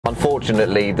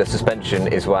Unfortunately, the suspension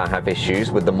is where I have issues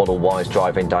with the Model Y's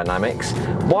driving dynamics.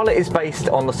 While it is based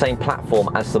on the same platform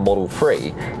as the Model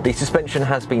 3, the suspension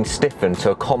has been stiffened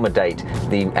to accommodate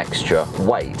the extra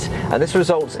weight, and this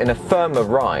results in a firmer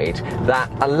ride that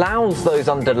allows those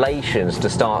undulations to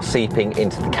start seeping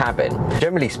into the cabin.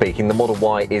 Generally speaking, the Model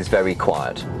Y is very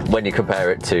quiet when you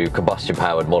compare it to combustion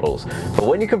powered models, but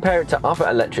when you compare it to other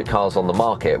electric cars on the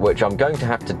market, which I'm going to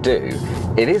have to do,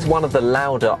 it is one of the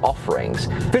louder offerings.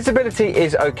 Visibility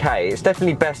is okay, it's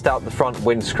definitely best out the front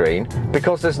windscreen.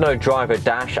 Because there's no driver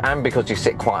dash and because you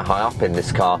sit quite high up in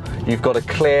this car, you've got a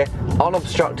clear,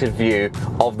 unobstructed view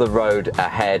of the road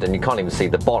ahead, and you can't even see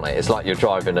the bonnet. It's like you're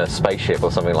driving a spaceship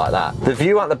or something like that. The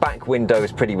view out the back window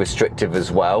is pretty restrictive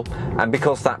as well, and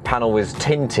because that panel is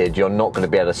tinted, you're not going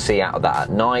to be able to see out of that at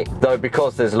night. Though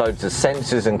because there's loads of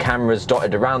sensors and cameras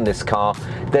dotted around this car,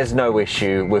 there's no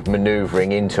issue with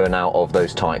manoeuvring into and out of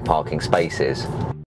those tight parking spaces.